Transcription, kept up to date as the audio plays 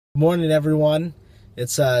Morning, everyone.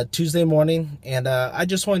 It's Tuesday morning, and I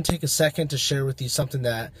just want to take a second to share with you something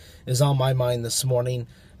that is on my mind this morning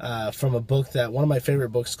from a book one of my favorite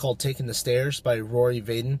books called Taking the Stairs by Rory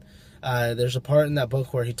Vaden. There's a part in that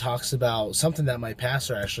book where he talks about something that my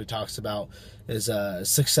pastor actually talks about is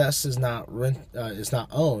success is not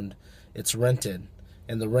owned, it's rented,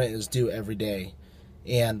 and the rent is due every day.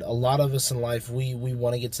 And a lot of us in life, we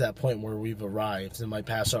want to get to that point where we've arrived. And my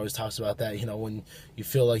pastor always talks about that. You know, when you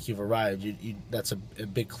feel like you've arrived, that's a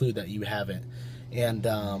big clue that you haven't. And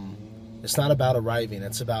it's not about arriving.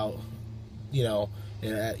 It's about,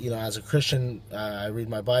 as a Christian, I read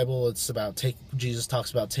my Bible. It's about Jesus talks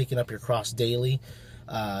about taking up your cross daily.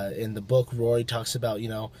 In the book, Rory talks about,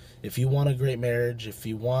 if you want a great marriage, if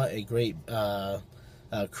you want a great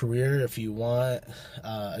career, if you want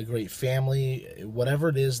a great family, whatever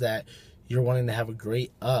it is that you're wanting to have a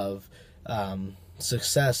great of,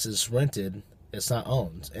 success is rented, it's not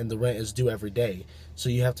owned, and the rent is due every day. So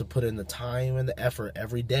you have to put in the time and the effort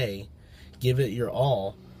every day, give it your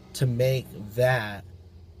all to make that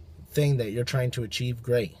thing that you're trying to achieve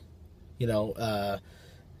great. It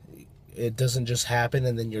doesn't just happen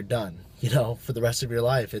and then you're done, for the rest of your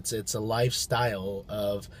life. It's a lifestyle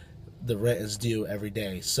of the rent is due every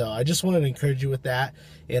day. So I just wanted to encourage you with that,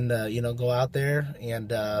 and go out there and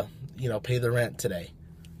pay the rent today.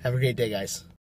 Have a great day, guys.